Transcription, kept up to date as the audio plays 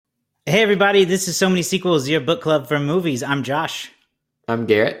Hey everybody, this is So Many Sequels, your book club for movies. I'm Josh. I'm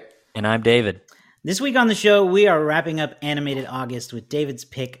Garrett. And I'm David. This week on the show, we are wrapping up Animated August with David's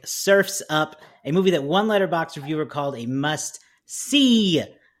pick, Surf's Up, a movie that one Letterboxd reviewer called a must-see.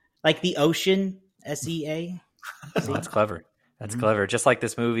 Like the ocean, S-E-A. Oh, that's clever. That's clever. Just like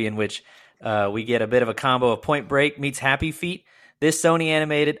this movie in which we get a bit of a combo of Point Break meets Happy Feet. This Sony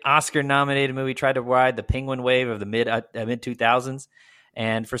animated, Oscar-nominated movie tried to ride the penguin wave of the mid-2000s.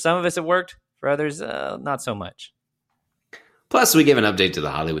 And for some of us, it worked. For others, not so much. Plus, we give an update to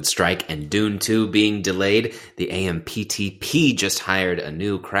the Hollywood strike and Dune 2 being delayed. The AMPTP just hired a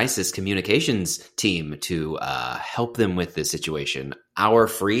new crisis communications team to help them with this situation. Our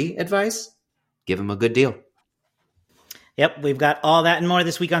free advice? Give them a good deal. Yep, we've got all that and more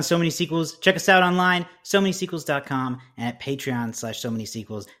this week on So Many Sequels. Check us out online, SoManySequels.com, and at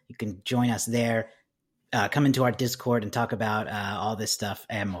Patreon/SoManySequels. You can join us there. Come into our Discord and talk about all this stuff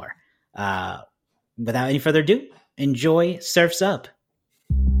and more. Without any further ado, enjoy Surf's Up.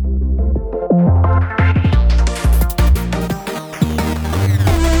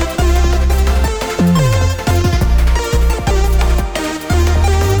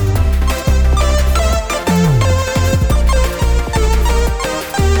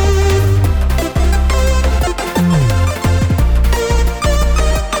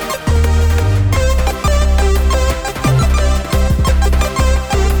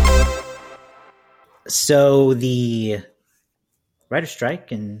 So the writer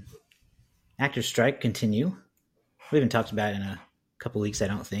strike and actor strike continue. We haven't talked about it in a couple weeks, I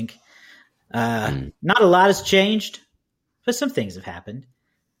don't think. Not a lot has changed, but some things have happened.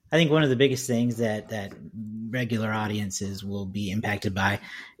 I think one of the biggest things that regular audiences will be impacted by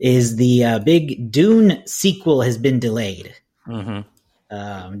is the big Dune sequel has been delayed.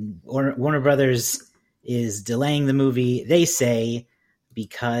 Mm-hmm. Warner Brothers is delaying the movie, they say,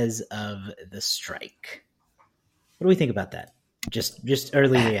 because of the strike. What do we think about that? Just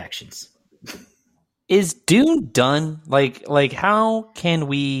early reactions. Is Dune done? Like how can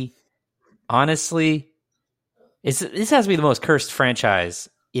we honestly? This has to be the most cursed franchise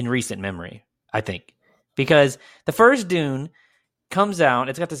in recent memory, I think, because the first Dune comes out.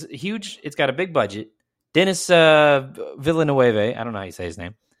 It's got a big budget. Denis Villeneuve, I don't know how you say his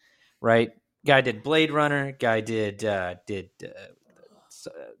name, right? Guy did Blade Runner. Guy did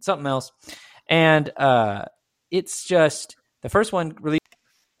something else, and it's just the first one really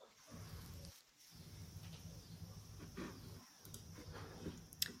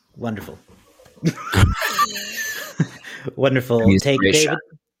wonderful. Wonderful take, David. Shot.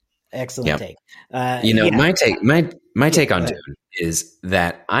 Excellent take. My take on Dune is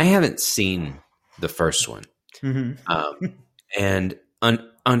that I haven't seen the first one, and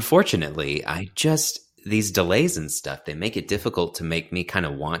unfortunately, these delays and stuff, they make it difficult to make me kind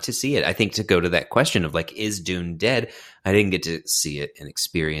of want to see it. I think to go to that question of like, is Dune dead? I didn't get to see it and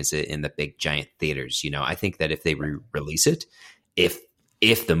experience it in the big giant theaters. I think that if they release it, if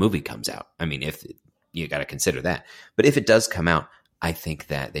the movie comes out, I mean, if you got to consider that, but if it does come out, I think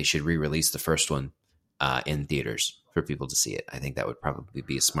that they should re-release the first one in theaters for people to see it. I think that would probably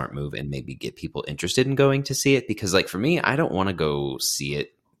be a smart move and maybe get people interested in going to see it, because like for me, I don't want to go see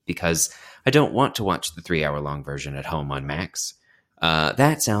it because I don't want to watch the 3-hour-long version at home on Max.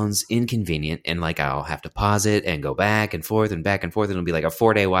 That sounds inconvenient, and like I'll have to pause it and go back and forth, and it'll be like a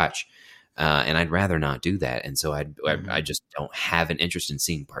 4-day watch, and I'd rather not do that. And so I just don't have an interest in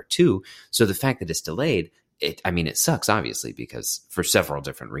seeing part 2. So the fact that it's delayed, it sucks, obviously, because for several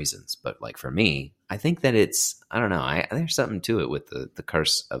different reasons. But like for me, I think that I don't know, there's something to it with the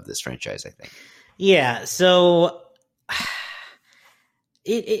curse of this franchise, I think. Yeah, so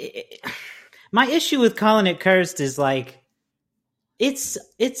my issue with calling it cursed is like it's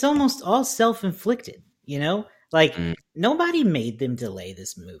almost all self-inflicted, like nobody made them delay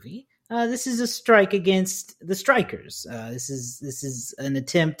this movie. This is a strike against the strikers. This is an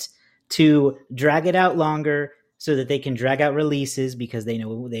attempt to drag it out longer so that they can drag out releases because they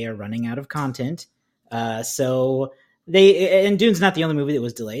know they are running out of content. And Dune's not the only movie that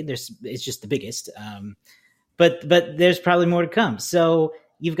was delayed. It's just the biggest. But there's probably more to come. So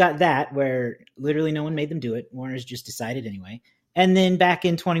you've got that where literally no one made them do it. Warner's just decided anyway. And then back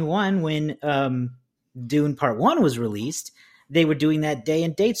in 21, when Dune Part 1 was released, they were doing that day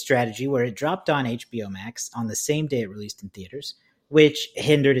and date strategy where it dropped on HBO Max on the same day it released in theaters, which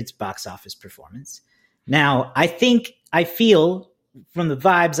hindered its box office performance. Now, I feel from the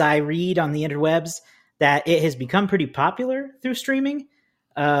vibes I read on the interwebs that it has become pretty popular through streaming.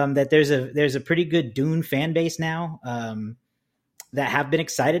 That there's a pretty good Dune fan base now that have been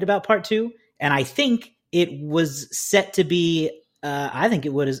excited about part 2. And I think it was set to be I think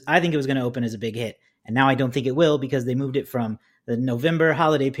it would. I think it was going to open as a big hit, and now I don't think it will because they moved it from the November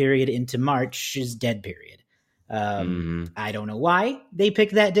holiday period into March's dead period. I don't know why they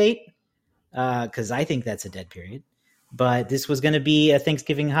picked that date because I think that's a dead period. But this was going to be a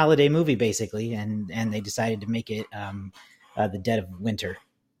Thanksgiving holiday movie, basically, and they decided to make it the dead of winter.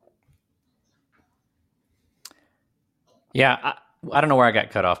 Yeah, I don't know where I got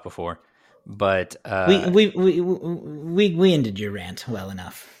cut off before, but we ended your rant well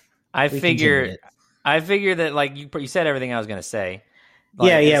enough. I figure that like you said everything I was going to say.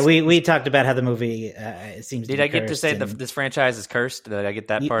 Like, we talked about how the movie seems. Did I get to say this franchise is cursed? Did I get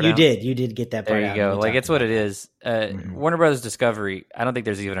that part? You did get that part. There you go. Like it's what it is. Warner Brothers Discovery. I don't think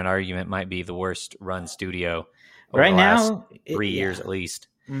there's even an argument. Might be the worst run studio right now. 3 years at least.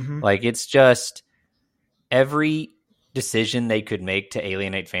 Like it's just every decision they could make to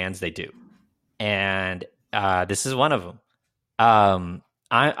alienate fans, they do, and this is one of them.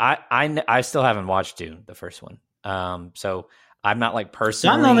 I still haven't watched Dune, the first one. So. I'm not like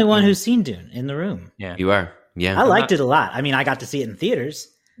personally. So I'm the only one who's seen Dune in the room. Yeah, you are. Yeah, I liked it a lot. I mean, I got to see it in theaters.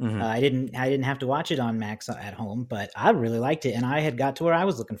 I didn't have to watch it on Max at home, but I really liked it, and I had got to where I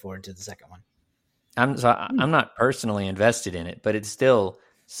was looking forward to the second one. I'm not personally invested in it, but it still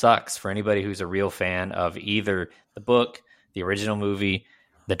sucks for anybody who's a real fan of either the book, the original movie,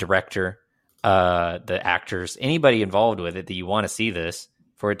 the director, the actors, anybody involved with it that you want to see this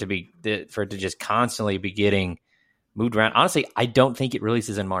for it to just constantly be getting moved around. Honestly, I don't think it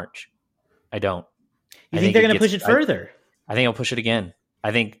releases in March. I don't. You think they're going to push it further? I think they'll push it again.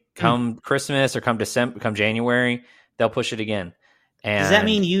 I think come Christmas or come December, come January, they'll push it again. And does that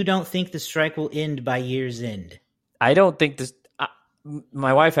mean you don't think the strike will end by year's end? I don't think this.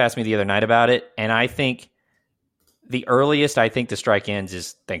 My wife asked me the other night about it, and I think the earliest I think the strike ends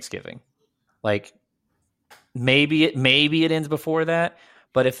is Thanksgiving. Like maybe it ends before that.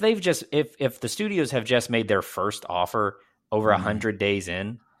 But if they've just if the studios have just made their first offer over 100 days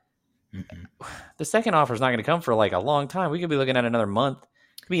in, the second offer is not going to come for like a long time. We could be looking at another month.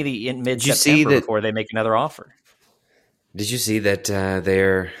 It could be in mid-September before they make another offer. Did you see that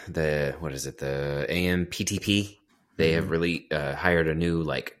the AMPTP? They have really hired a new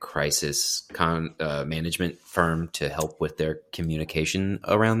like crisis management firm to help with their communication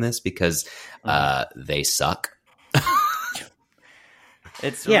around this because they suck.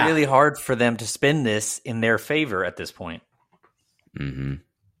 It's really hard for them to spin this in their favor at this point.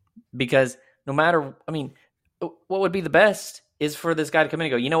 Because no matter, I mean, what would be the best is for this guy to come in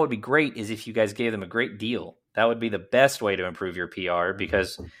and go, you know what would be great is if you guys gave them a great deal. That would be the best way to improve your PR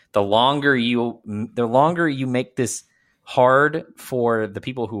because the longer you make this hard for the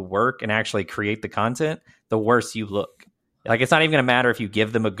people who work and actually create the content, the worse you look. Like, it's not even going to matter if you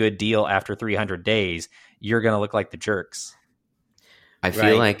give them a good deal after 300 days, you're going to look like the jerks. I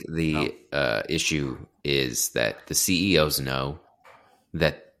feel like the issue is that the CEOs know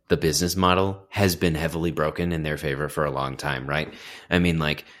that the business model has been heavily broken in their favor for a long time, right? I mean,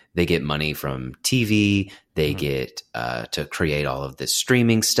 like, they get money from TV, they get to create all of this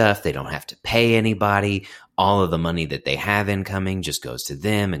streaming stuff, they don't have to pay anybody. All of the money that they have incoming just goes to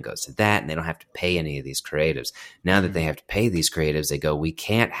them and goes to that, and they don't have to pay any of these creatives. Now that they have to pay these creatives, they go, we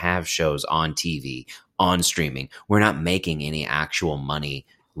can't have shows on TV, on streaming. We're not making any actual money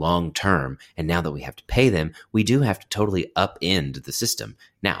long term. And now that we have to pay them, we do have to totally upend the system.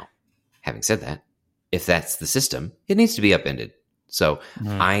 Now, having said that, if that's the system, it needs to be upended. So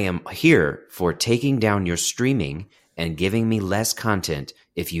I am here for taking down your streaming and giving me less content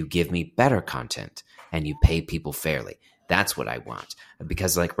if you give me better content and you pay people fairly. That's what I want.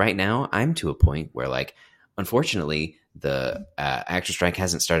 Because like right now, I'm to a point where like, unfortunately, the actor strike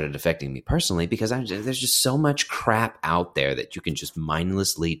hasn't started affecting me personally because there's just so much crap out there that you can just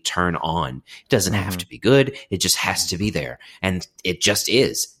mindlessly turn on. It doesn't have to be good. It just has to be there. And it just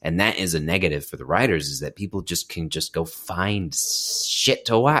is. And that is a negative for the writers, is that people just can just go find shit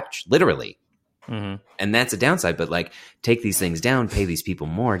to watch, literally. And that's a downside. But like, take these things down, pay these people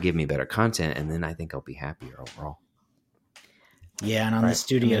more, give me better content, and then I think I'll be happier overall. Yeah, and on the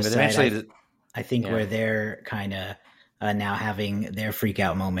studio side, I think where they're kind of now having their freak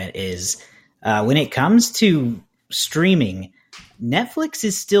out moment is when it comes to streaming, Netflix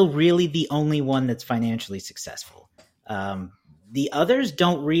is still really the only one that's financially successful. The others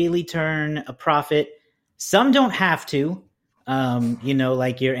don't really turn a profit. Some don't have to. You know,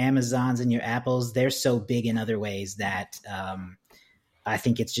 like your Amazons and your Apples, they're so big in other ways that I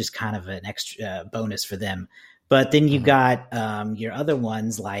think it's just kind of an extra bonus for them. But then you got your other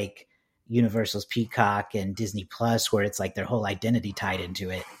ones like Universal's Peacock and Disney Plus, where it's like their whole identity tied into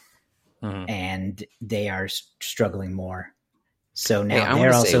it, and they are struggling more. So now I they're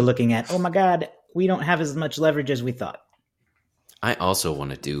wanna also say- looking at, oh my God, we don't have as much leverage as we thought. I also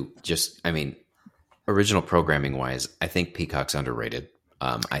want to do original programming wise, I think Peacock's underrated.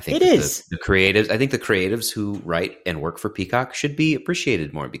 I think It is. the creatives. I think the creatives who write and work for Peacock should be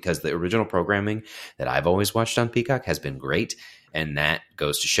appreciated more, because the original programming that I've always watched on Peacock has been great, and that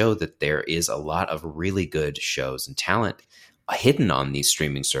goes to show that there is a lot of really good shows and talent hidden on these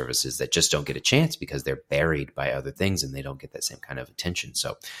streaming services that just don't get a chance because they're buried by other things and they don't get that same kind of attention.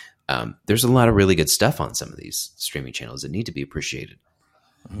 So there's a lot of really good stuff on some of these streaming channels that need to be appreciated.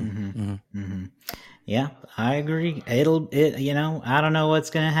 Yeah, I agree. I don't know what's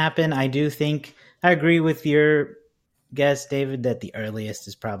going to happen. I agree with your guess, David, that the earliest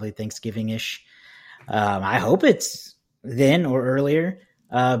is probably Thanksgiving-ish. I hope it's then or earlier.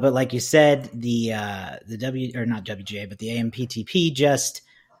 But like you said, the not WGA, but the AMPTP just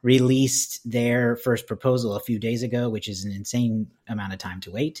released their first proposal a few days ago, which is an insane amount of time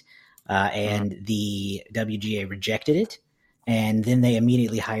to wait. And the WGA rejected it. And then they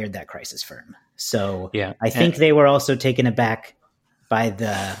immediately hired that crisis firm. So Yeah. I think they were also taken aback by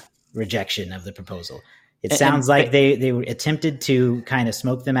the rejection of the proposal. It sounds like they attempted to kind of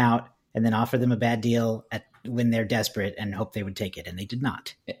smoke them out and then offer them a bad deal when they're desperate and hope they would take it. And they did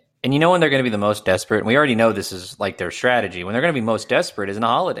not. And when they're going to be the most desperate, and we already know this is like their strategy, when they're going to be most desperate is in the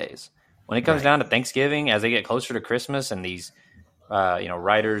holidays. When it comes down to Thanksgiving, as they get closer to Christmas, and these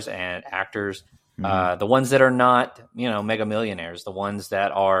writers and actors, the ones that are not, mega millionaires, the ones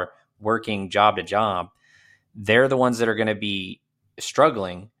that are working job to job, they're the ones that are going to be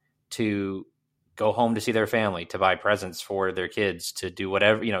struggling to go home to see their family, to buy presents for their kids, to do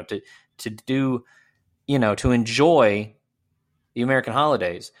whatever, to enjoy the American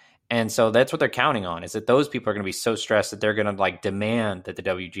holidays. And so that's what they're counting on, is that those people are going to be so stressed that they're going to demand that the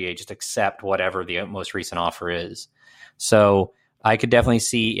WGA just accept whatever the most recent offer is. So I could definitely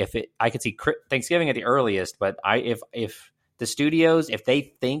see I could see Thanksgiving at the earliest, but if the studios, if they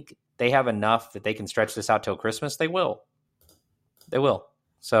think they have enough that they can stretch this out till Christmas, they will.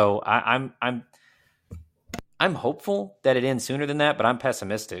 So I'm hopeful that it ends sooner than that, but I'm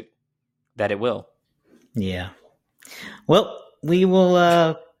pessimistic that it will. Yeah. Well, we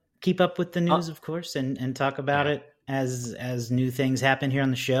will keep up with the news, of course, and talk about it as new things happen here on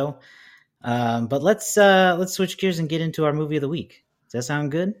the show. But let's switch gears and get into our movie of the week. Does that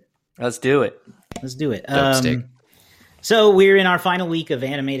sound good? Let's do it. Dope stick. So we're in our final week of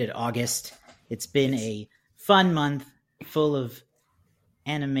animated August. It's been a fun month full of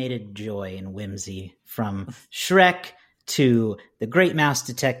animated joy and whimsy, from Shrek to The Great Mouse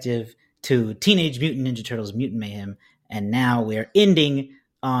Detective to Teenage Mutant Ninja Turtles Mutant Mayhem. And now we're ending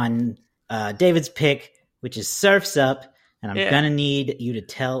on David's pick, which is Surf's Up. And I'm going to need you to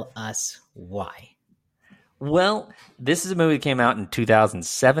tell us why. Well, this is a movie that came out in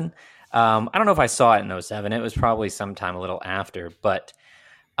 2007. I don't know if I saw it in 2007. It was probably sometime a little after. But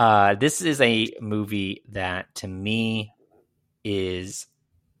this is a movie that, to me, is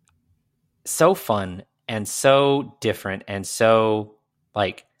so fun and so different and so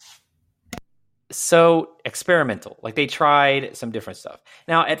experimental. They tried some different stuff.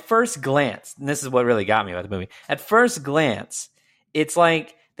 Now, at first glance, and this is what really got me about the movie, at first glance, it's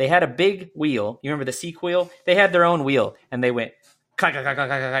like they had a big wheel. You remember the Seek wheel? They had their own wheel, and they went clack, clack, clack, clack,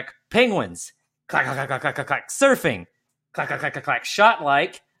 clack, clack, penguins, clack, clack, clack, clack, clack, clack, surfing, clack, clack, clack, clack, clack, shot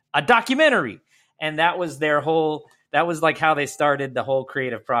like a documentary. And that was that was how they started the whole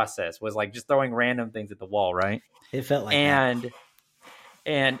creative process, was just throwing random things at the wall, right? It felt like that.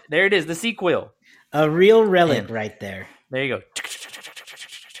 And there it is, the Seek wheel. A real relic right there. There you go.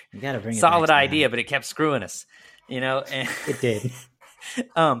 You got to bring it Solid back idea, but it kept screwing us, And it did.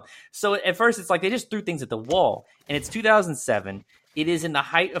 So at first it's they just threw things at the wall, and it's 2007. It is in the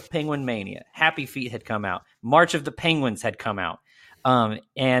height of Penguin Mania. Happy Feet had come out. March of the Penguins had come out.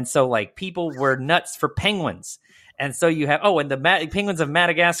 And so people were nuts for penguins. And so you have, and the Penguins of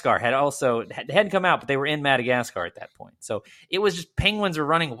Madagascar hadn't come out, but they were in Madagascar at that point. So it was just penguins were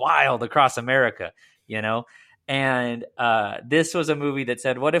running wild across America, And this was a movie that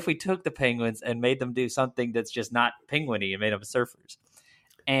said, what if we took the penguins and made them do something that's just not penguin-y and made them surfers?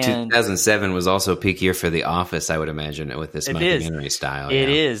 And 2007 was also a peak year for The Office, I would imagine, with this mockumentary style. It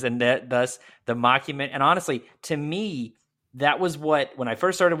is, and thus the mockumentary. And honestly, to me, that was what, when I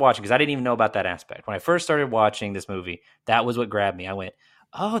first started watching, because I didn't even know about that aspect. When I first started watching this movie, that was what grabbed me. I went,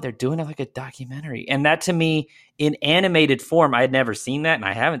 oh, they're doing it like a documentary. And that, to me, in animated form, I had never seen that, and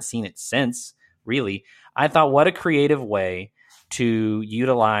I haven't seen it since, really. I thought, what a creative way to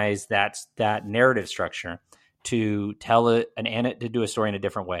utilize that narrative structure to tell to do a story in a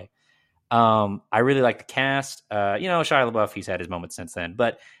different way. I really like the cast. Shia LaBeouf, he's had his moments since then,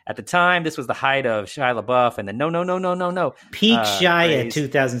 but at the time, this was the height of Shia LaBeouf, and then no. Peak Shia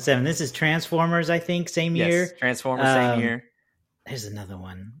 2007. This is Transformers, I think, same year. Transformers, same year. There's another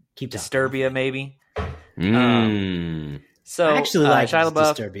one. Keep Disturbia, maybe. So I actually like Shia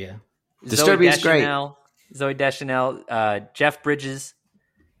LaBeouf. Disturbia. Disturbia is great. Zooey Deschanel, Jeff Bridges,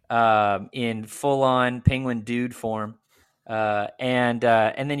 in full-on penguin dude form, and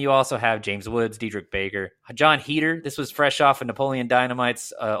then you also have James Woods, Diedrich Bader, John Heater. This was fresh off of Napoleon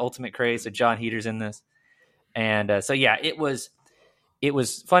Dynamite's Ultimate Craze, so John Heater's in this, and so yeah, it was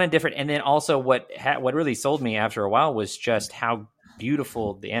fun and different. And then also what really sold me after a while was just how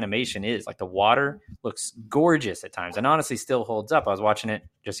beautiful the animation is. Like the water looks gorgeous at times and honestly still holds up. I was watching it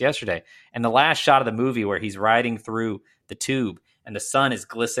just yesterday, and the last shot of the movie where he's riding through the tube and the sun is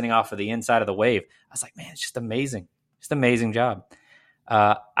glistening off of the inside of the wave, I was like, man, it's just amazing. Just amazing job.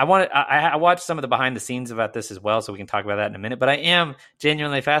 I watched some of the behind the scenes about this as well, so we can talk about that in a minute, but I am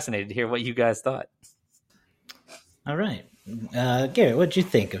genuinely fascinated to hear what you guys thought. All right. Garrett, what'd you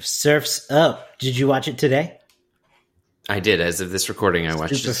think of Surf's Up? Did you watch it today? I did. As of this recording, I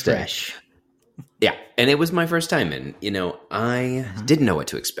watched it today. Fresh. Yeah, and it was my first time, and I didn't know what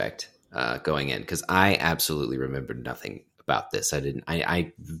to expect going in because I absolutely remembered nothing about this.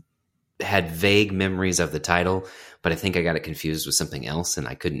 I had vague memories of the title, but I think I got it confused with something else, and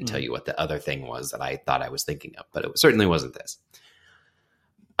I couldn't tell you what the other thing was that I thought I was thinking of, but it certainly wasn't this.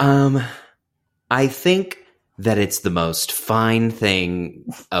 I think that it's the most fine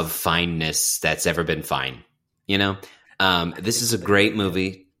thing of fineness that's ever been fine. This is a great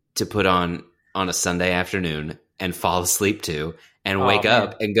movie to put on a Sunday afternoon and fall asleep to and wake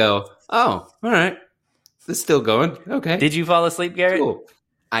up and go, oh, all right, this is still going. Okay. Did you fall asleep, Garrett? Cool.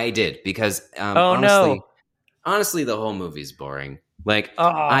 I did because honestly, the whole movie's boring. Like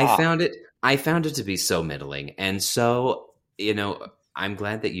I found it to be so middling. And so, I'm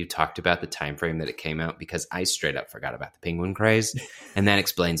glad that you talked about the time frame that it came out because I straight up forgot about the penguin craze, and that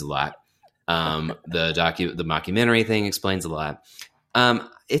explains a lot. The mockumentary thing explains a lot.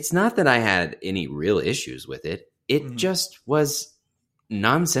 It's not that I had any real issues with it. It just was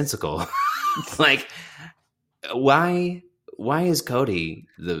nonsensical. Like, why is Cody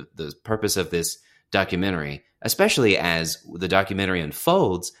the purpose of this documentary, especially as the documentary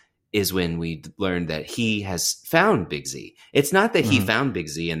unfolds, is when we learned that he has found Big Z. It's not that he found Big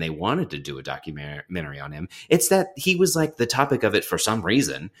Z and they wanted to do a documentary on him. It's that he was like the topic of it for some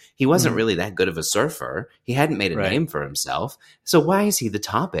reason. He wasn't really that good of a surfer. He hadn't made a name for himself. So why is he the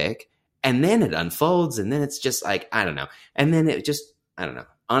topic? And then it unfolds, and then it's just like, I don't know. And then it just, I don't know.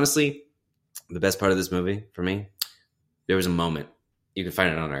 Honestly, the best part of this movie for me, there was a moment. You can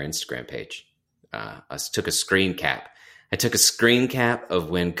find it on our Instagram page. I took a screen cap. I took a screen cap of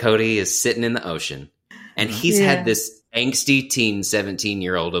when Cody is sitting in the ocean, and he's had this angsty teen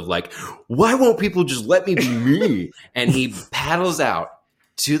 17-year-old of like, why won't people just let me be me? And he paddles out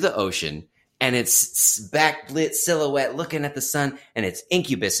to the ocean, and it's backlit silhouette looking at the sun, and it's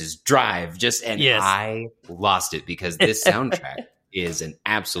Incubus's Drive. I lost it because this soundtrack is an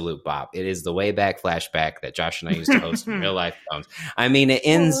absolute bop. It is the way back flashback that Josh and I used to host in real life films. I mean, it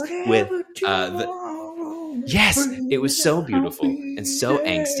ends with yes, it was so beautiful and so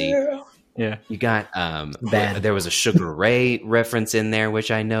angsty. Yeah, you got there was a Sugar Ray reference in there,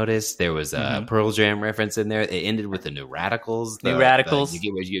 which I noticed. There was a Pearl Jam reference in there. It ended with the New Radicals. You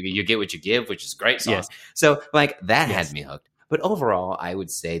get what you give, which is a great song. Yes. So like that had me hooked. But overall, I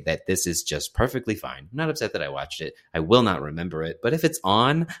would say that this is just perfectly fine. I'm not upset that I watched it. I will not remember it, but if it's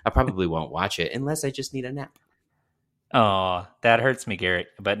on, I probably won't watch it unless I just need a nap. Oh, that hurts me, Garrett.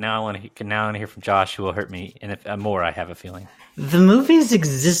 But now I want to hear from Josh, who will hurt me, and if more, I have a feeling. The movie's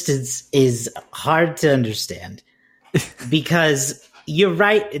existence is hard to understand because you're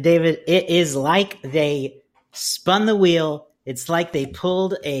right, David. It is like they spun the wheel. It's like they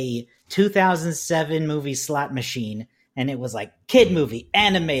pulled a 2007 movie slot machine, and it was like kid movie,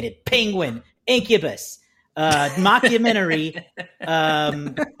 animated, Penguin, Incubus, mockumentary,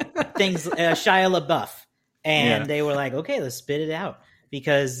 things, Shia LaBeouf. And they were like, okay, let's spit it out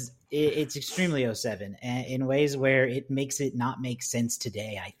because it's extremely 07 in ways where it makes it not make sense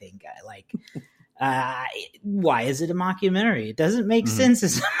today, I think. Why is it a mockumentary? It doesn't make sense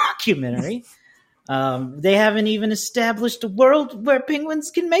as a mockumentary. They haven't even established a world where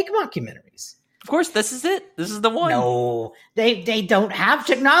penguins can make mockumentaries. Of course, this is it. This is the one. No, they don't have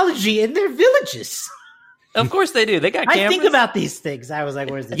technology in their villages. Of course they do. They got cameras. I think about these things. I was like,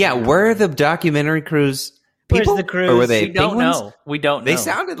 where's the technology? Were the documentary crews people? Where's the crews? Or were they we don't penguins? know. We don't know. They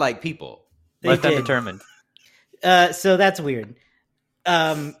sounded like people. Left undetermined. So that's weird.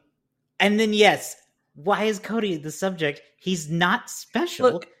 And then yes, why is Cody the subject? He's not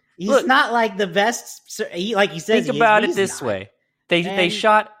special. He's Look. not like the best. Like he says, Think about he's it this not. way. They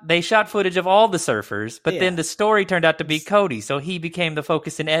shot footage of all the surfers, but then the story turned out to be Cody, so he became the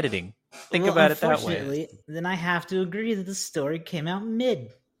focus in editing. Think about it that way. Unfortunately, then I have to agree that the story came out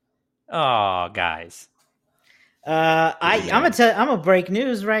mid. Oh, guys. I'm gonna break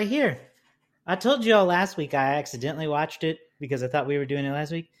news right here. I told you all last week I accidentally watched it because I thought we were doing it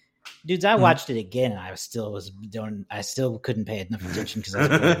last week. Dudes, I watched it again and I still couldn't pay enough attention because I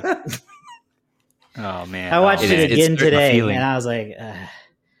was bored. Oh man. I watched it again today and I was like,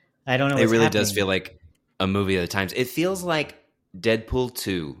 I don't know what's It really happening. does feel like a movie of the times. It feels like Deadpool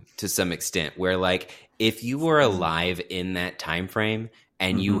 2 to some extent, where like if you were alive in that time frame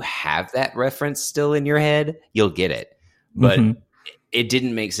and you have that reference still in your head, you'll get it. But it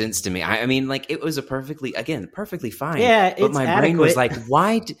didn't make sense to me. I mean, like it was perfectly fine. Yeah, but my brain was adequate.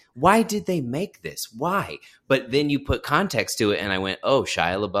 like, why did they make this? Why? But then you put context to it, and I went, oh,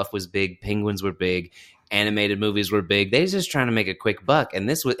 Shia LaBeouf was big, Penguins were big, animated movies were big. They was just trying to make a quick buck, and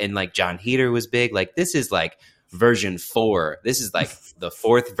like John Heater was big. Like this is like version 4. This is like the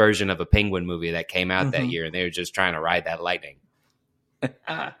 4th version of a Penguin movie that came out that year, and they were just trying to ride that lightning.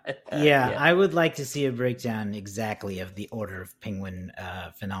 Yeah, I would like to see a breakdown exactly of the order of Penguin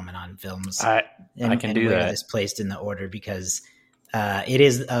phenomenon films. I can do where that. it's placed in the order because it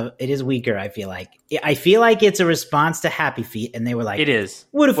is weaker. I feel like it's a response to Happy Feet, and they were like, It is.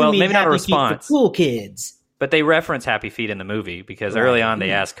 What if we made maybe not a Happy Feet response, for cool kids? but they reference Happy Feet in the movie because early on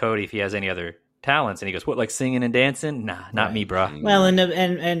they asked Cody if he has any other talents, and he goes, "What, like singing and dancing? Nah, not me, bro." Well,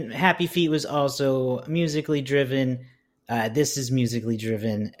 and Happy Feet was also musically driven. This is musically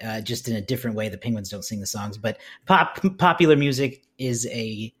driven, just in a different way. The Penguins don't sing the songs, but popular music is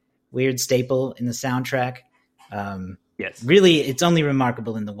a weird staple in the soundtrack. Yes, Really, it's only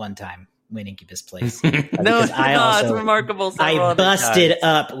remarkable in the one time when Incubus plays. no, because it's remarkable. I busted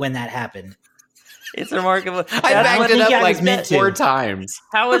up when that happened. It's remarkable. I backed it up I like was meant to. 4 times.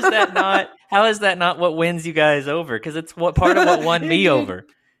 How is that not? How is that not what wins you guys over? Because it's part of what won me over.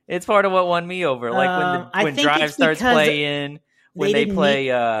 It's part of what won me over. Like when think Drive it's starts because playing, when they play,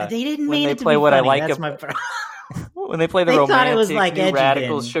 they didn't when mean they it to play be what funny. I like That's of- my problem. when they play the They thought romantic it was like New Edgy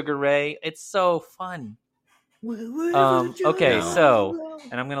Radicals, then. Sugar Ray. It's so fun. Okay, Okay, so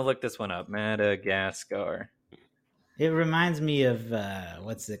and I'm gonna look this one up. Madagascar. it reminds me of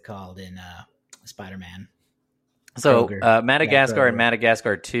what's it called in Spider-Man? So Kroger. Madagascar Kroger. and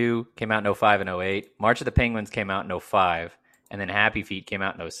Madagascar 2 came out in 05 and 08. March of the Penguins came out in 05, and then Happy Feet came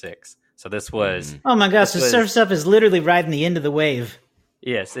out in 06. So this was Oh my gosh, the This was- Surf's Up is literally riding the end of the wave,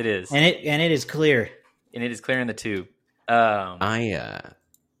 yes, it is, and it is clear. and it is clearing the tube.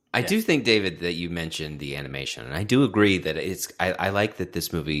 I do think, David, that you mentioned the animation, and I do agree that I like that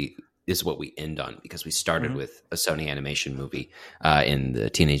this movie is what we end on because we started with a Sony animation movie in the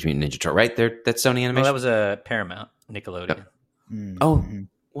Teenage Mutant Ninja Turtle. Right there, that's Sony animation. Well, that was a Paramount, Nickelodeon. Oh,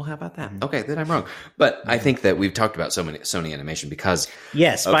 well, how about that? Okay, then I'm wrong. But I think that we've talked about Sony animation because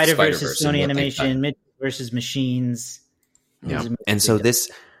Yes, of Spider-Verse Spider-Verse is and Sony what they've Animation, Mitch versus Machines. yeah. And so this,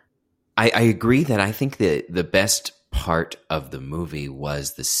 I agree that I think that the best part of the movie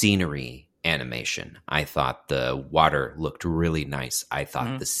was the scenery animation. I thought the water looked really nice. I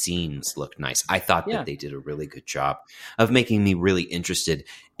thought the scenes looked nice. I thought that they did a really good job of making me really interested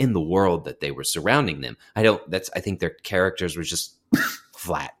in the world that they were surrounding them. I think their characters were just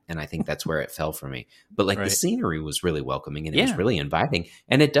flat, and I think that's where it fell for me. But like the scenery was really welcoming, and it was really inviting,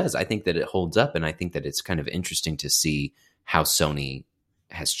 and it does. I think that it holds up, and I think that it's kind of interesting to see how Sony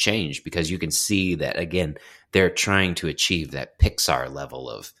has changed because you can see that again they're trying to achieve that Pixar level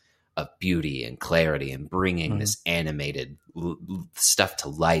of beauty and clarity and bringing this animated stuff to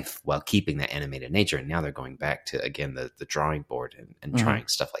life while keeping that animated nature. And now they're going back to, again, the drawing board and trying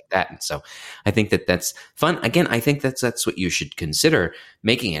stuff like that. And so I think that that's fun. Again, I think that's what you should consider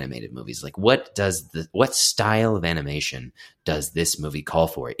making animated movies. Like what style of animation does this movie call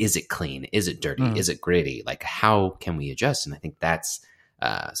for? Is it clean? Is it dirty? Is it gritty? Like how can we adjust? And I think that's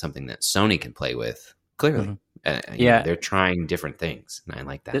something that Sony can play with clearly. You know, they're trying different things, and I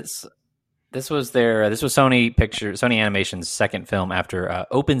like that. This was Sony Animation's second film after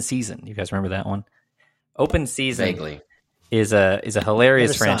Open Season. You guys remember that one? Open Season Vaguely is a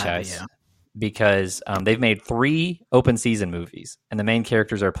hilarious Never saw it, franchise because they've made 3 Open Season movies, and the main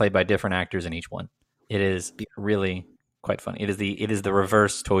characters are played by different actors in each one. It is really quite funny. It is the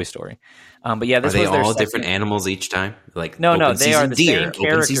reverse Toy Story. But yeah, this are they was their all second. different animals each time? Like No, open they are season the deer, same open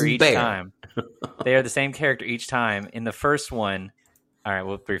character season each bear. time. They are the same character each time. In the first one, all right,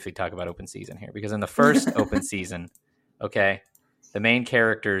 we'll briefly talk about Open Season here because in the first Open Season, okay, the main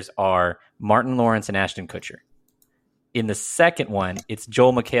characters are Martin Lawrence and Ashton Kutcher. In the second one, it's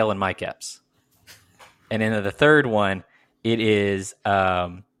Joel McHale and Mike Epps. And in the third one, it is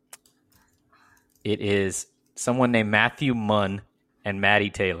someone named Matthew Munn and Maddie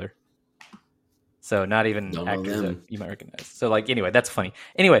Taylor. So not even actors that you might recognize. So like, anyway, that's funny.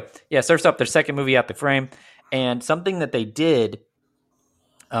 Anyway, yeah, Surf's Up, their second movie out the frame. And something that they did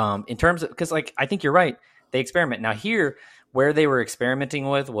in terms of, because like, I think you're right, they experiment. Now here, where they were experimenting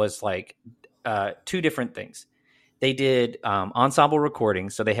with was like two different things. They did ensemble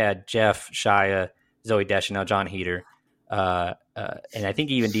recordings. So they had Jeff, Shia, Zoe Deschanel, John Heder, and I think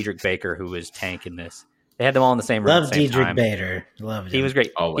even Diedrich Baker, who was Tank in this. They had them all in the same room. Love Diedrich Bader. Loved him. He was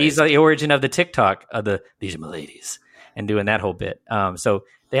great. Always. He's the origin of the TikTok of these are my ladies and doing that whole bit. So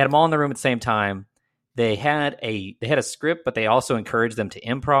they had them all in the room at the same time. They had a script, but they also encouraged them to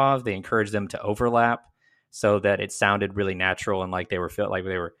improv. They encouraged them to overlap so that it sounded really natural and like they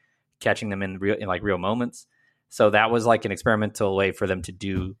were catching them in real moments. So that was like an experimental way for them to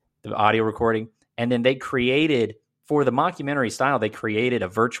do the audio recording. And then they created, for the mockumentary style, they created a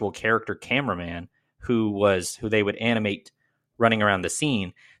virtual character cameraman who they would animate running around the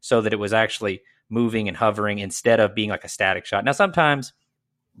scene so that it was actually moving and hovering instead of being like a static shot. Now, sometimes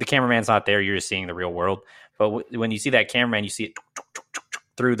the cameraman's not there. You're just seeing the real world. But when you see that cameraman, you see it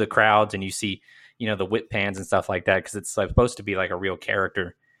through the crowds and you see, the whip pans and stuff like that because it's supposed to be like a real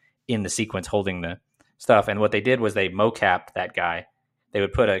character in the sequence holding the stuff. And what they did was they mocapped that guy. They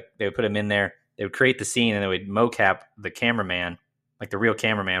would put him in there. They would create the scene and they would mocap the cameraman, like the real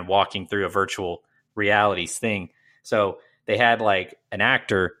cameraman walking through a virtual realities thing. So they had like an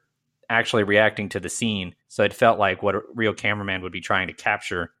actor actually reacting to the scene. So it felt like what a real cameraman would be trying to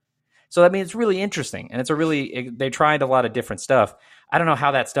capture. So I mean, it's really interesting. And they tried a lot of different stuff. I don't know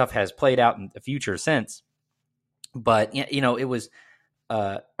how that stuff has played out in the future since, but it was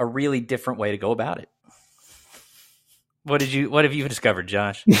a really different way to go about it. What have you discovered,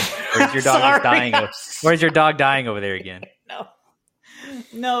 Josh? Where's your dog dying? Where's your dog dying over there again?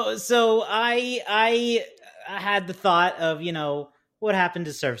 No. So I had the thought of what happened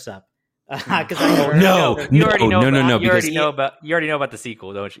to Surf's Up because you already know about the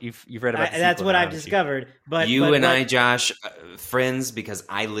sequel, don't you? You've read about the sequel. That's what I've discovered. But I, Josh, friends, because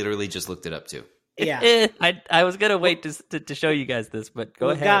I literally just looked it up too. Yeah, I was gonna wait to show you guys this, but go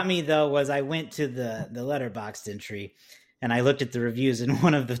ahead. What got me though was I went to the Letterboxd entry and I looked at the reviews, and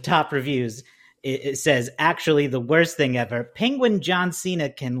one of the top reviews it says, "Actually, the worst thing ever. Penguin John Cena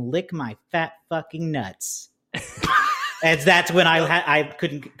can lick my fat fucking nuts." And that's when I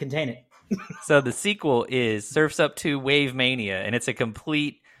couldn't contain it. So the sequel is Surf's Up 2 Wave Mania, and it's a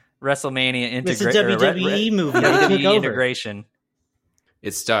complete WrestleMania integration. It's a WWE movie. WWE integration.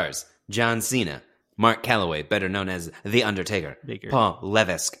 It stars John Cena, Mark Calloway, better known as The Undertaker, Paul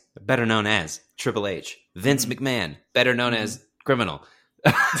Levesque, better known as Triple H, Vince McMahon, better known as Criminal,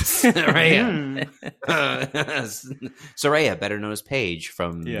 Saraya, better known as Paige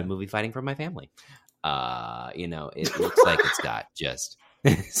from the movie Fighting for My Family. It looks like it's got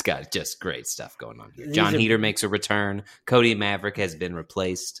just great stuff going on here. John Heder makes a return. Cody Maverick has been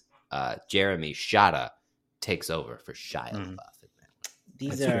replaced. Jeremy Shada takes over for Shia LaBeouf.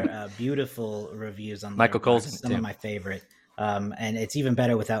 These are beautiful reviews on Michael Cole's some of my favorite. And it's even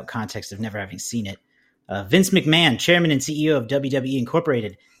better without context of never having seen it. Vince McMahon, chairman and CEO of WWE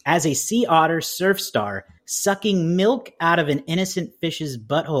Incorporated, as a sea otter surf star, sucking milk out of an innocent fish's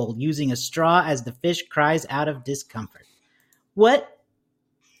butthole using a straw as the fish cries out of discomfort. What?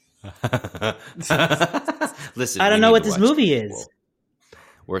 Listen, I don't know what this movie is.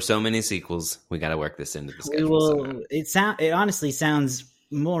 We're so many sequels. We got to work this into the schedule. It honestly sounds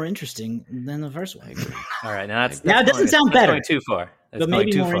more interesting than the first one. All right, now it doesn't sound better. Going too far. But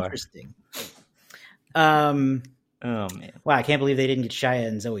maybe more interesting. Oh man! Wow, I can't believe they didn't get Shia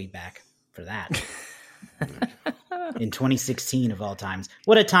and Zoe back for that. In 2016 of all times.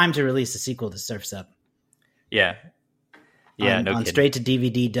 What a time to release a sequel to Surf's Up. Yeah. On straight to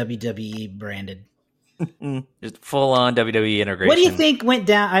DVD, WWE branded. Just full on WWE integration. What do you think went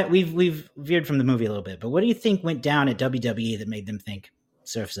down? We've veered from the movie a little bit, but what do you think went down at WWE that made them think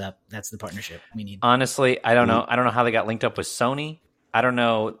Surf's Up? That's the partnership we need. Honestly, I don't know. I don't know how they got linked up with Sony. I don't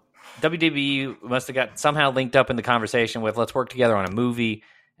know. WWE must have got somehow linked up in the conversation with let's work together on a movie,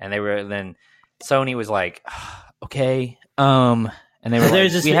 and then Sony was like, okay, and they were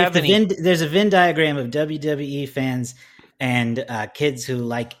there's a Venn diagram of WWE fans and kids who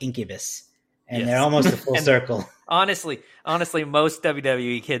like Incubus. And they're almost a full circle. Honestly, most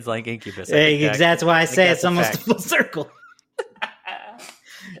WWE kids like Incubus. That's why I say it's almost a full circle.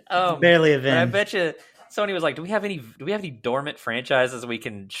 It's barely a Venn. I bet you Sony was like, do we have any dormant franchises we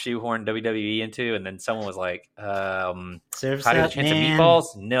can shoehorn WWE into? And then someone was like, Surf's Friday the Up, Chance of man.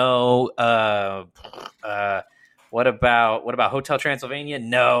 Meatballs? No. What about Hotel Transylvania?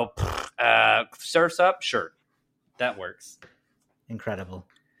 No. Surf's Up? Sure. That works. Incredible.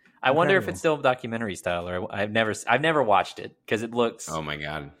 I wonder if Incredible. it's still documentary style, or I've never watched it because it looks Oh my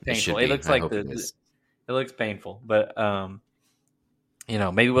god, painful. It looks like it looks painful, but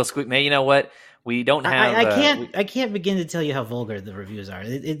maybe we'll squeak. Maybe you know what, we don't have. I can't begin to tell you how vulgar the reviews are.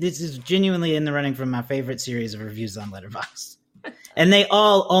 This is genuinely in the running from my favorite series of reviews on Letterboxd, and they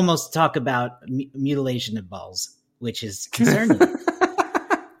all almost talk about mutilation of balls, which is concerning.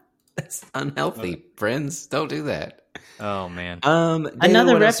 That's unhealthy, friends. Don't do that. Oh man. David,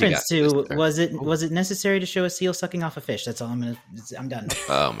 Another what else you reference got? to was it necessary to show a seal sucking off a fish? That's all I'm done.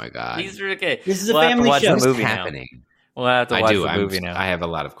 Oh my god, These are okay. This is a We'll have to family watch show. the what's movie happening? now. We'll have to watch the movie now. I have a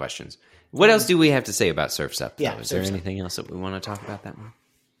lot of questions. What else do we have to say about Surf's Up? Though? Yeah, Is there Surf's Up. anything else that we want to talk about that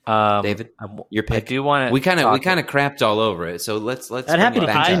one? David, Your pick. I do want to. We kind of crapped all over it, so let's. I'd bring happy it to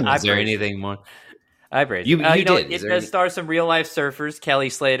back continue. up. Is there I've raised anything more? I praise You did. It does star some real life surfers: Kelly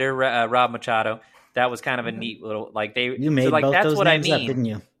Slater, Rob Machado. That was kind of a neat little You made both that's those what names I up, mean. didn't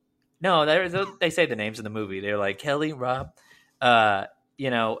you? No, they say the names in the movie. They're like Kelly, Rob. Was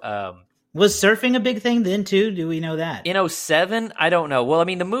surfing a big thing then too? Do we know that? In 07, I don't know. Well, I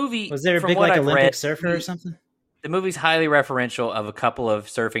mean, the movie Was there a from big what like I've Olympic read, surfer or something? The movie's highly referential of a couple of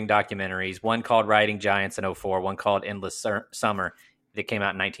surfing documentaries. One called Riding Giants in 04, one called Endless Summer that came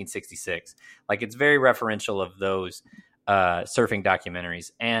out in 1966. Like, it's very referential of those surfing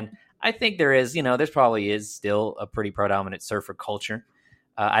documentaries. And I think there's probably is still a pretty predominant surfer culture.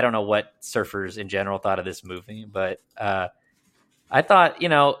 I don't know what surfers in general thought of this movie, but I thought,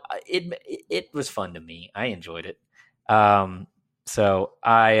 it was fun to me. I enjoyed it. So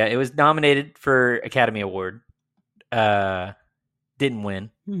it was nominated for Academy Award. Didn't win.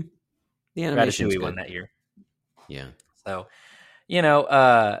 The animation's Ratatouille good. won that year. Yeah. So,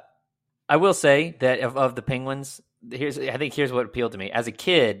 I will say that of the penguins, here's what appealed to me. As a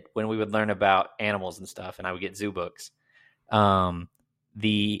kid, when we would learn about animals and stuff, and I would get zoo books,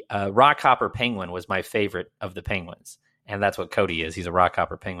 the rockhopper penguin was my favorite of the penguins. And that's what Cody is. He's a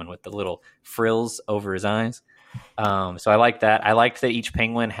rockhopper penguin with the little frills over his eyes. So I like that. I liked that each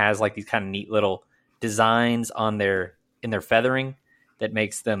penguin has like these kind of neat little designs in their feathering that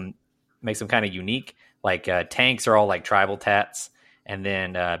makes them kind of unique. Like Tanks are all like tribal tats, and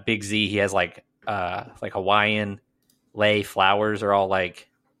then Big Z, he has like Hawaiian lei flowers are all like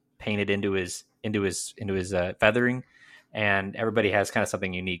painted into his feathering, and everybody has kind of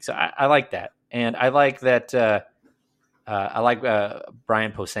something unique. So I like that, and I like that. I like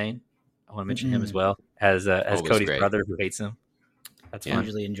Brian Posehn. I want to mention him as well as Cody's great. brother who hates him. That's I fun.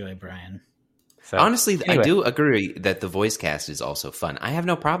 usually enjoy Brian. So, Honestly, anyway. I do agree that the voice cast is also fun. I have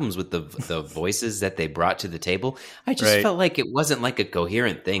no problems with the voices that they brought to the table. I just Right. felt like it wasn't like a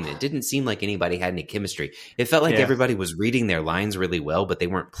coherent thing. It didn't seem like anybody had any chemistry. It felt like everybody was reading their lines really well, but they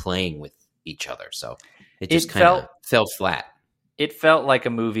weren't playing with each other. So it just kind of fell flat. It felt like a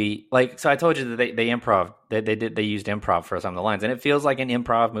movie. So I told you that they improv. They used improv for some of the lines, and it feels like an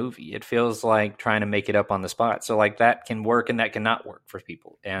improv movie. It feels like trying to make it up on the spot. So like that can work and that cannot work for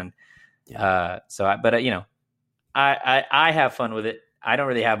people. And I have fun with it. I don't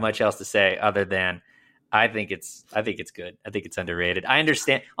really have much else to say other than I think it's good. I think it's underrated. I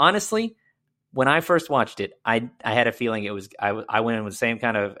understand. Honestly, when I first watched it, I had a feeling it was. I went in with the same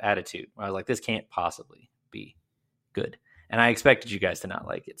kind of attitude. Where I was like, this can't possibly be good. And I expected you guys to not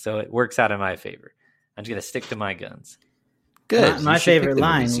like it. So it works out in my favor. I'm just going to stick to my guns. Good. My You should pick favorite the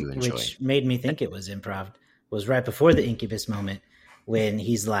line, movies you enjoy. which made me think it was improv, was right before the Incubus moment when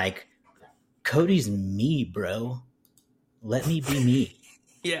he's like, Cody's me, bro. Let me be me.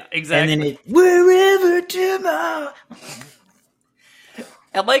 Yeah, exactly. And then wherever tomorrow.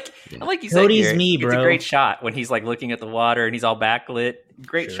 I like you said, Cody's Garrett, me, it's bro. a great shot when he's like looking at the water and he's all backlit.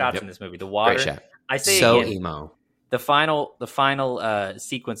 Great Sure. shots in this movie. The water. Great shot. I say So again, emo. the final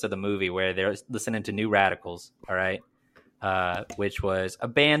sequence of the movie where they're listening to New Radicals, all right, which was a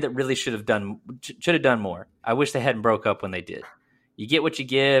band that really should have done more. I wish they hadn't broke up when they did. You get what you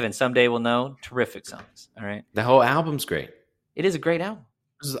give, and Someday We'll Know. Terrific songs, all right. The whole album's great. It is a great album.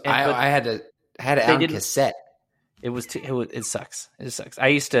 I had it on cassette. It sucks. It sucks. I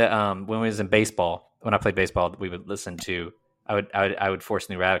used to when we was in baseball, when I played baseball, we would listen to. I would force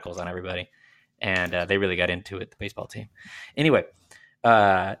New Radicals on everybody, and they really got into it. The baseball team. Anyway,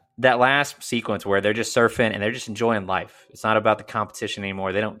 that last sequence where they're just surfing and they're just enjoying life. It's not about the competition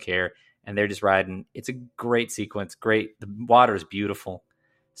anymore. They don't care, and they're just riding. It's a great sequence. Great. The water is beautiful.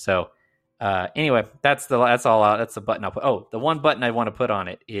 So Anyway, that's the button I'll put. Oh, the one button I want to put on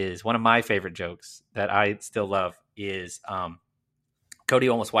it is one of my favorite jokes that I still love is Cody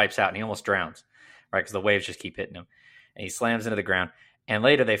almost wipes out and he almost drowns, right? Because the waves just keep hitting him, and he slams into the ground. And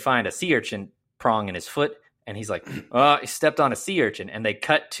later they find a sea urchin prong in his foot, and he's like, "Oh, he stepped on a sea urchin." And they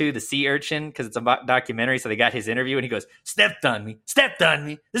cut to the sea urchin because it's a documentary, so they got his interview, and he goes, "Stepped on me.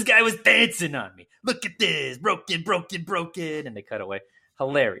 This guy was dancing on me. Look at this, broken." And they cut away.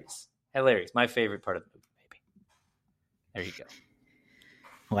 Hilarious. My favorite part of the movie, maybe. There you go.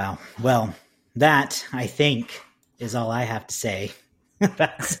 Wow. Well, that, I think, is all I have to say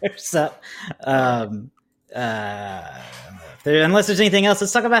about Surf's Up. Unless there's anything else,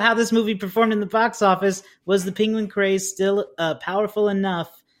 let's talk about how this movie performed in the box office. Was the penguin craze still powerful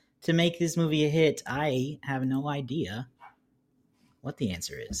enough to make this movie a hit? I have no idea what the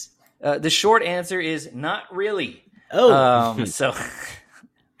answer is. The short answer is not really. Oh. So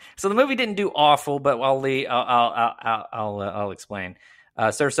the movie didn't do awful, but I'll explain.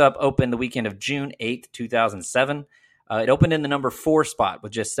 Surf's Up opened the weekend of June 8th, 2007. It opened in the number 4 spot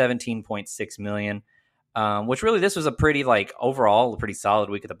with just $17.6 million, which really this was a pretty overall a pretty solid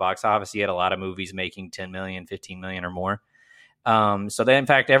week at the box office. You had a lot of movies making 10 million, 15 million or more. So then, in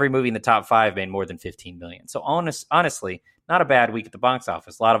fact, every movie in the top 5 made more than 15 million. So honestly, not a bad week at the box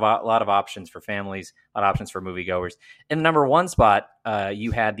office. A lot of options for families, a lot of options for moviegoers. In the number 1 spot,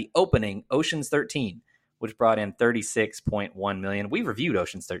 you had the opening Ocean's 13, which brought in 36.1 million. We reviewed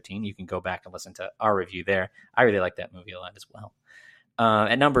Ocean's 13. You can go back and listen to our review there. I really like that movie a lot as well.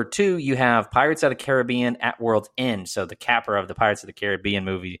 At number 2, you have Pirates of the Caribbean at World's End. So the capper of the Pirates of the Caribbean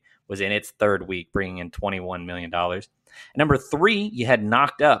movie was in its 3rd week, bringing in $21 million. At number 3, you had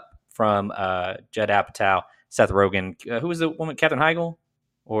Knocked Up from Judd Apatow, Seth Rogen. Who was the woman? Katherine Heigl?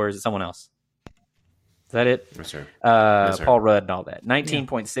 Or is it someone else? Is that it? Yes, sir. Paul Rudd and all that.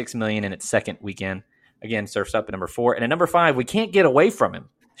 $19.6 million in its 2nd weekend. Again, Surf's Up at number 4. And at number 5, we can't get away from him.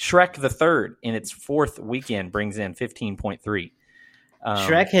 Shrek the Third in its 4th weekend brings in 15.3.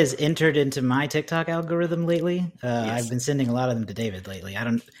 Shrek has entered into my TikTok algorithm lately. Yes. I've been sending a lot of them to David lately.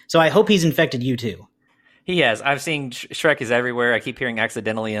 So I hope he's infected you too. He has. I've seen Shrek is everywhere. I keep hearing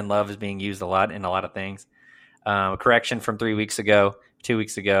 "Accidentally in Love" is being used a lot in a lot of things. Correction from 2 weeks ago.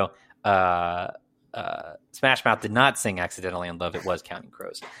 Smash Mouth did not sing "Accidentally in Love." It was Counting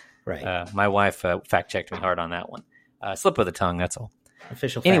Crows. Right. My wife fact checked me hard on that one. Slip of the tongue. That's all.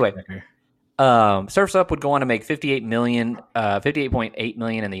 Official. Anyway. Surf's Up would go on to make $58.8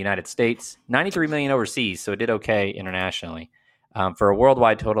 million in the United States, $93 million overseas, so it did okay internationally, for a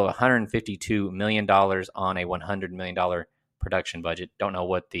worldwide total of $152 million on a $100 million production budget. Don't know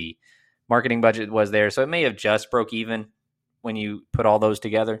what the marketing budget was there, so it may have just broke even when you put all those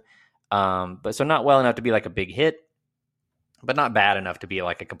together. But so not well enough to be like a big hit, but not bad enough to be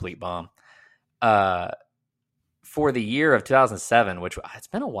like a complete bomb. For the year of 2007, which it's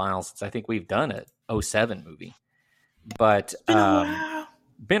been a while since I think we've done a 2007 movie, but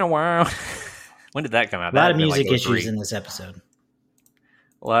been a while. When did that come out? A lot of music issues in this episode.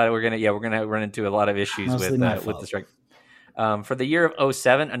 We're gonna run into a lot of issues with this. For the year of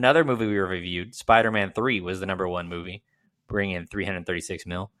 2007, another movie we reviewed, Spider-Man 3, was the number 1 movie, bringing in 336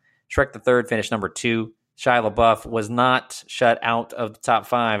 mil. Shrek the Third finished number 2. Shia LaBeouf was not shut out of the top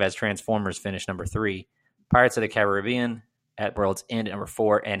 5 as Transformers finished number 3. Pirates of the Caribbean at World's End at number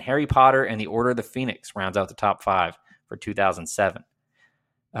 4, and Harry Potter and the Order of the Phoenix rounds out the top 5 for 2007.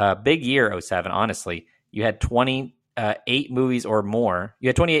 Big year, 2007, honestly. You had 28 movies or more. You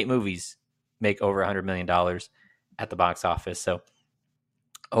had 28 movies make over $100 million at the box office. So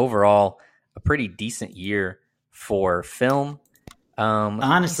overall, a pretty decent year for film.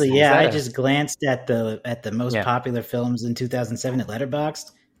 Honestly, yeah, I just glanced at the most popular films in 2007 at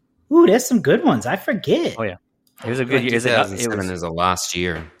Letterboxd. Ooh, there's some good ones. I forget. Oh yeah, it was a good year. 2007 is a lost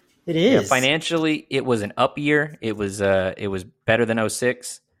year. It is. Yeah, financially, it was an up year. It was better than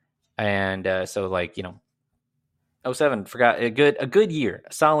 2006, and so 2007 a good year,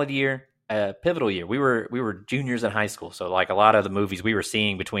 a solid year, a pivotal year. We were juniors in high school, so like a lot of the movies we were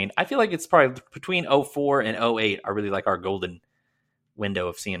seeing I feel like it's probably between 2004 and 2008 are really like our golden window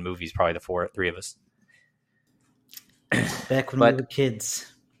of seeing movies. Probably the three of us. Back when we were kids.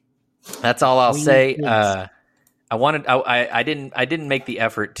 That's all I'll say. I didn't make the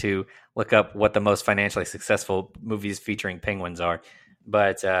effort to look up what the most financially successful movies featuring penguins are,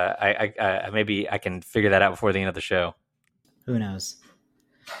 but I maybe I can figure that out before the end of the show. Who knows?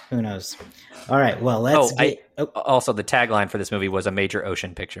 All right. Well, let's. Also, the tagline for this movie was "A major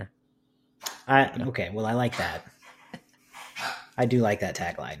ocean picture." Okay. Well, I like that. I do like that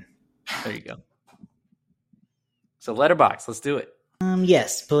tagline. There you go. So, Letterboxd, let's do it.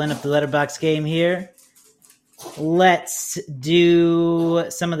 Yes, pulling up the Letterboxd game here. Let's do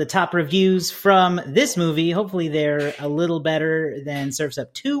some of the top reviews from this movie. Hopefully they're a little better than Surf's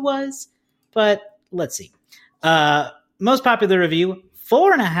Up 2 was, but let's see. Most popular review,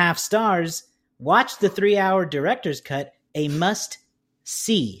 4.5 stars. Watch the 3-hour director's cut, a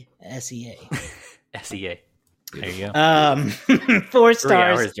must-see. SEA. SEA. There you go. 4 3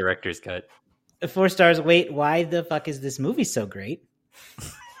 stars. hours director's cut. 4 stars. Wait, why the fuck is this movie so great?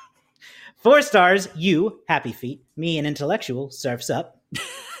 4 stars. You, Happy Feet. Me, an intellectual. Surf's Up.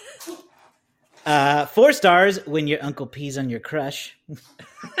 4 stars. When your uncle pees on your crush.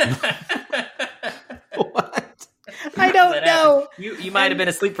 What? I don't know. You might have been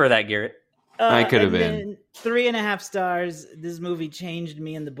asleep for that, Garrett. I could have been. 3.5 stars. This movie changed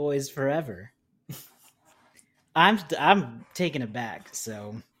me and the boys forever. I'm taken aback.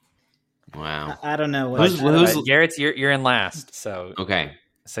 So Wow. I don't know what. Who's Garrett's? You're in last. So Okay.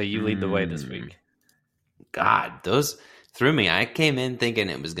 So you lead the way this week. God, those threw me. I came in thinking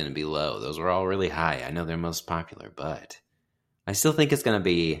it was going to be low. Those were all really high. I know they're most popular, but I still think it's going to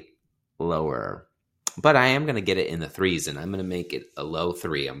be lower. But I am going to get it in the 3s, and I'm going to make it a low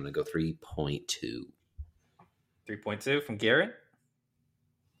 3. I'm going to go 3.2. 3.2 from Garrett.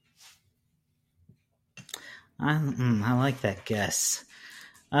 I like that guess.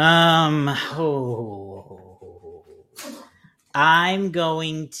 I'm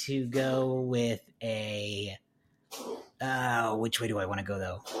going to go with a. Which way do I want to go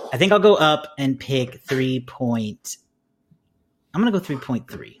though? I think I'll go up and pick 3. I'm going to go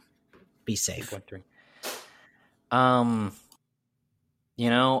 3.3. Be safe. 3.3.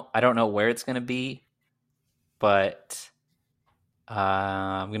 I don't know where it's going to be, but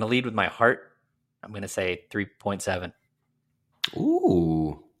I'm going to lead with my heart. I'm going to say 3.7.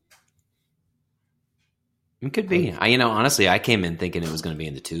 Ooh. It could be. Honestly, I came in thinking it was going to be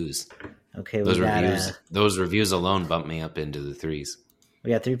in the 2s. Okay, Those reviews alone bumped me up into the 3s. We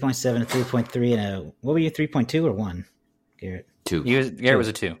got 3.7, a 3.3, and what were you, 3.2 or 1, Garrett? 2. Garrett was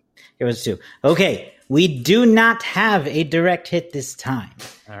a 2. It was 2. Okay, we do not have a direct hit this time.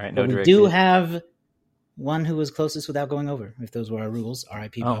 All right, no but we direct do hit. have one who was closest without going over, if those were our rules.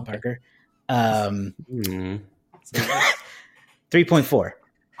 R.I.P. Bob Parker. 3.4,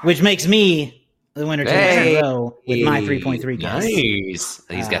 which makes me the winner 2 weeks in a row with my 3.3 guess. Nice.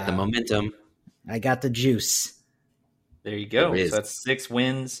 He's got the momentum. I got the juice. There you go. The Riz. So that's 6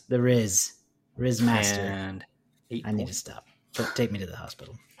 wins. The Riz Master. And 8 I need to points. stop. Take me to the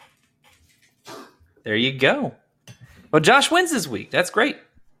hospital. There you go. Well, Josh wins this week. That's great.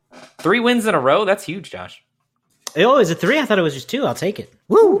 3 wins in a row. That's huge, Josh. Oh, is it 3? I thought it was just 2. I'll take it.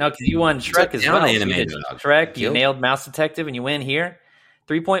 Woo! No, because you won Shrek as well. Anime You did dog. Shrek, you nailed Mouse Detective, and you win here.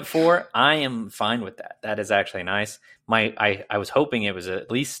 3.4. I am fine with that. That is actually nice. I was hoping it was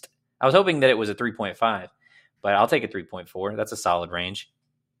at least. I was hoping that it was a 3.5, but I'll take a 3.4. That's a solid range.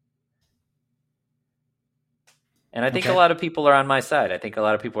 And I think a lot of people are on my side. I think a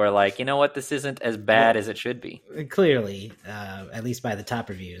lot of people are like, you know what, this isn't as bad as it should be. Clearly, at least by the top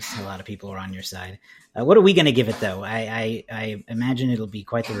reviews, a lot of people are on your side. What are we going to give it, though? I imagine it'll be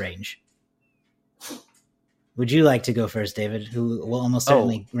quite the range. Would you like to go first, David, who will almost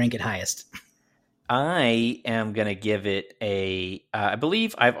certainly rank it highest? I am going to give it a, I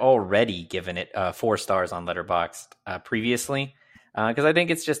believe I've already given it 4 stars on Letterboxd previously, because I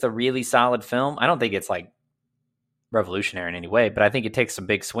think it's just a really solid film. I don't think it's like revolutionary in any way, but I think it takes some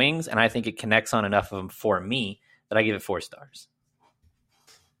big swings, and I think it connects on enough of them for me that I give it 4 stars.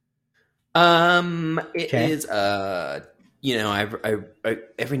 It is, I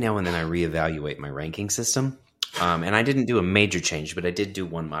every now and then I reevaluate my ranking system. And I didn't do a major change, but I did do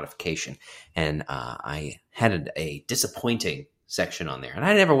one modification. And I had a disappointing section on there. And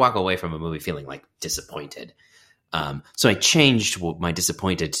I never walk away from a movie feeling like disappointed. So I changed my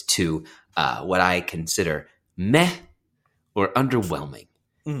disappointed to what I consider meh or underwhelming.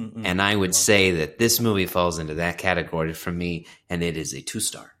 Mm-hmm. And I would say that this movie falls into that category for me, and it is a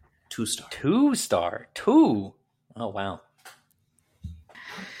 2-star. 2-star. 2-star. 2. Oh, wow.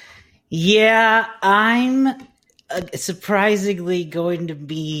 Yeah, I'm surprisingly going to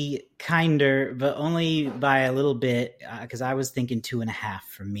be kinder, but only by a little bit, because I was thinking 2.5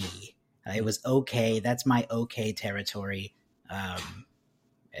 for me. It was okay. That's my okay territory,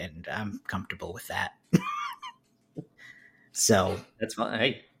 and I'm comfortable with that. So that's fine.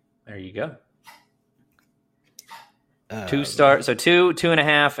 Hey, there you go. 2 stars. So 2,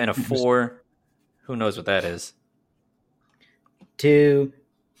 2.5, and a 4. Who knows what that is? 2,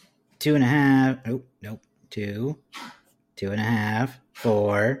 2.5. Oh, nope. 2, 2.5,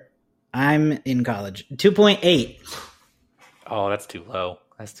 4. I'm in college. 2.8. Oh, that's too low.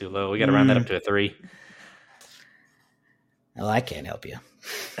 That's too low. We got to round that up to a 3. Well, I can't help you.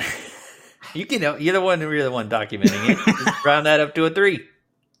 You can. You're the one documenting it. Just round that up to a 3.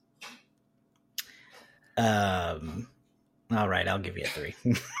 All right, I'll give you a 3.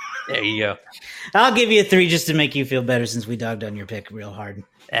 There you go. I'll give you a 3 just to make you feel better since we dogged on your pick real hard.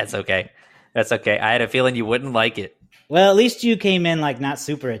 That's okay. That's okay. I had a feeling you wouldn't like it. Well, at least you came in like not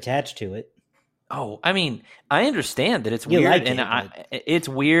super attached to it. Oh, I mean, I understand that it's You weird, like and it, it's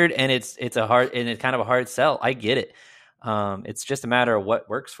weird, and it's a hard, and it's kind of a hard sell. I get it. It's just a matter of what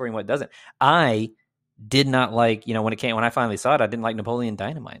works for you and what doesn't. I did not like, when I finally saw it, I didn't like Napoleon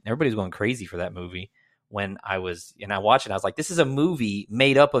Dynamite. Everybody's going crazy for that movie. When I watched it, I was like, this is a movie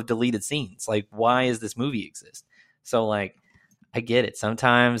made up of deleted scenes. Like, why does this movie exist? So, like, I get it.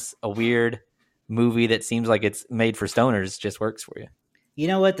 Sometimes a weird movie that seems like it's made for stoners just works for you. You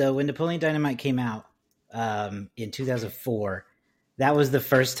know what, though? When Napoleon Dynamite came out in 2004, that was the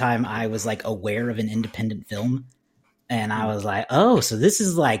first time I was, like, aware of an independent film. And I was like, oh, so this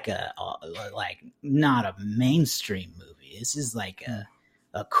is like not a mainstream movie. This is like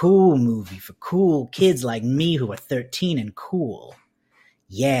a cool movie for cool kids like me who are 13 and cool.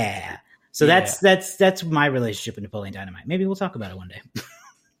 Yeah. So that's my relationship with Napoleon Dynamite. Maybe we'll talk about it one day.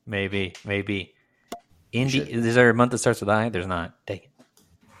 Maybe. Is there a month that starts with I? There's not. Take it.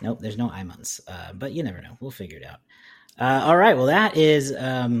 Nope, there's no I months. But you never know. We'll figure it out. All right. Well, that is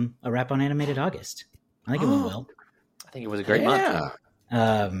a wrap on Animated August. I think it went well. I think it was a great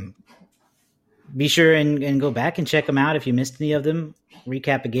month. Be sure and go back and check them out if you missed any of them.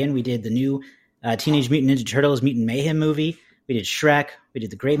 Recap again. We did the new Teenage Mutant Ninja Turtles Mutant Mayhem movie. We did Shrek. We did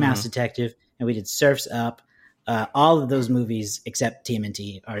The Great Mouse Detective. And we did Surf's Up. All of those movies, except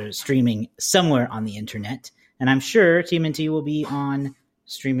TMNT, are streaming somewhere on the internet. And I'm sure TMNT will be on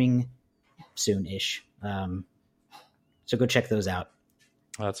streaming soon-ish. So go check those out.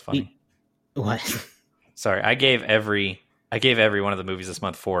 Oh, that's funny. What? Sorry, I gave every one of the movies this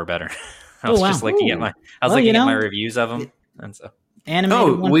month 4 or better. I was wow. just looking at my reviews of them, and so.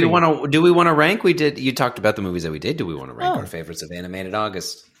 Animated do we want to rank? You talked about the movies that we did. Do we want to rank our favorites of Animated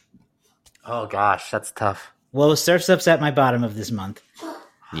August? Oh gosh, that's tough. Well, Surf's Up's at my bottom of this month.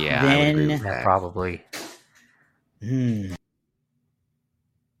 Yeah, then, I would agree with that. Probably.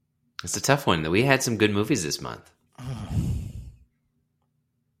 It's a tough one. We had some good movies this month.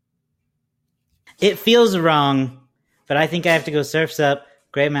 It feels wrong, but I think I have to go Surf's Up,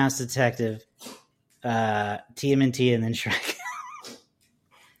 Great Mouse Detective, TMNT, and then Shrek.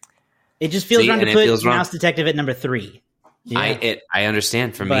 It just feels wrong to put Mouse Detective at number 3. Yeah. I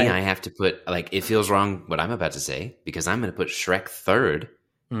understand. For me, I have to put, it feels wrong what I'm about to say, because I'm going to put Shrek 3rd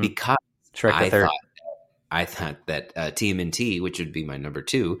because Shrek I thought that TMNT, which would be my number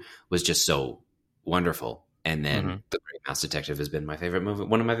 2, was just so wonderful. And then The Great Mouse Detective has been my favorite movie,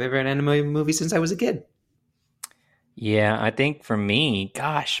 one of my favorite anime movies since I was a kid. Yeah, I think for me,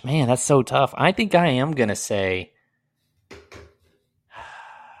 gosh, man, that's so tough. I think I am going to say,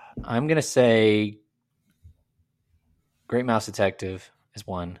 Great Mouse Detective is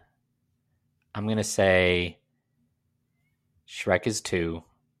 1. I'm going to say Shrek is 2,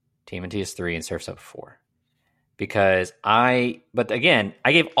 TMNT is 3, and Surf's Up 4. But again,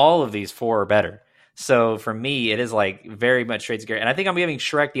 I gave all of these 4 or better. So for me, it is like very much straight to Gary. And I think I'm giving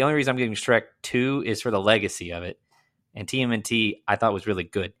Shrek, the only reason I'm giving Shrek 2 is for the legacy of it. And TMNT I thought was really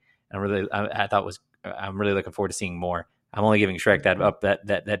good. And I'm really looking forward to seeing more. I'm only giving Shrek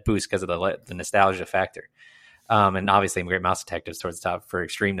that boost because of the nostalgia factor. And obviously Great Mouse Detective is towards the top for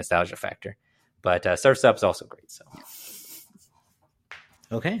extreme nostalgia factor. But Surf's Up is also great. So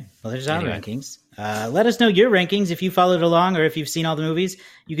okay, well, there's our rankings. Let us know your rankings if you followed along or if you've seen all the movies.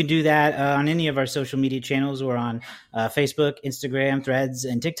 You can do that on any of our social media channels or on Facebook, Instagram, Threads,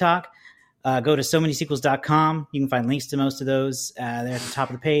 and TikTok. Go to SoManySequels.com. You can find links to most of those there at the top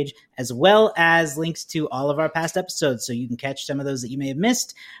of the page, as well as links to all of our past episodes, so you can catch some of those that you may have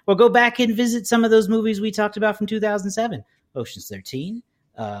missed, or go back and visit some of those movies we talked about from 2007. Ocean's 13.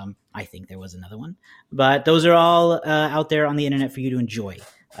 I think there was another one. But those are all out there on the internet for you to enjoy.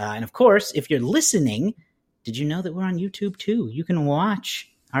 And of course, if you're listening, did you know that we're on YouTube too? You can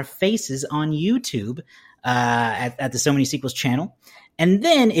watch our faces on YouTube at the So Many Sequels channel. And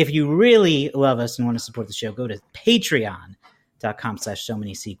then if you really love us and want to support the show, go to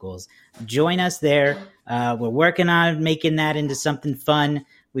patreon.com/so-many-sequels. Join us there. We're working on making that into something fun.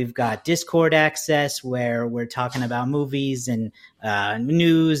 We've got Discord access where we're talking about movies and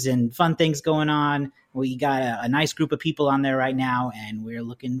news and fun things going on. We got a nice group of people on there right now, and we're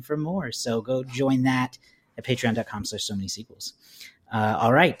looking for more. So go join that at patreon.com/so-many-sequels.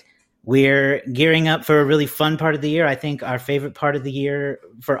 All right. we're gearing up for a really fun part of the year. I think our favorite part of the year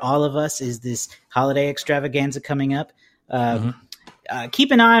for all of us is this holiday extravaganza coming up.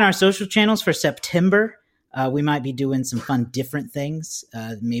 Keep an eye on our social channels for September. We might be doing some fun, different things.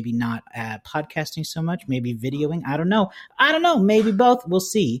 Maybe not podcasting so much, maybe videoing. I don't know. Maybe both. We'll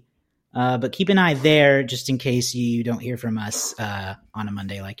see. But keep an eye there just in case you don't hear from us on a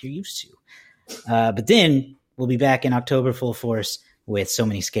Monday like you're used to. But then we'll be back in October full force with So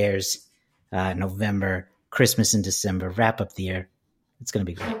Many Scares, November, Christmas in December, wrap up the year. It's going to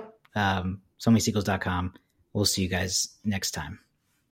be great. SoManySequels.com. We'll see you guys next time.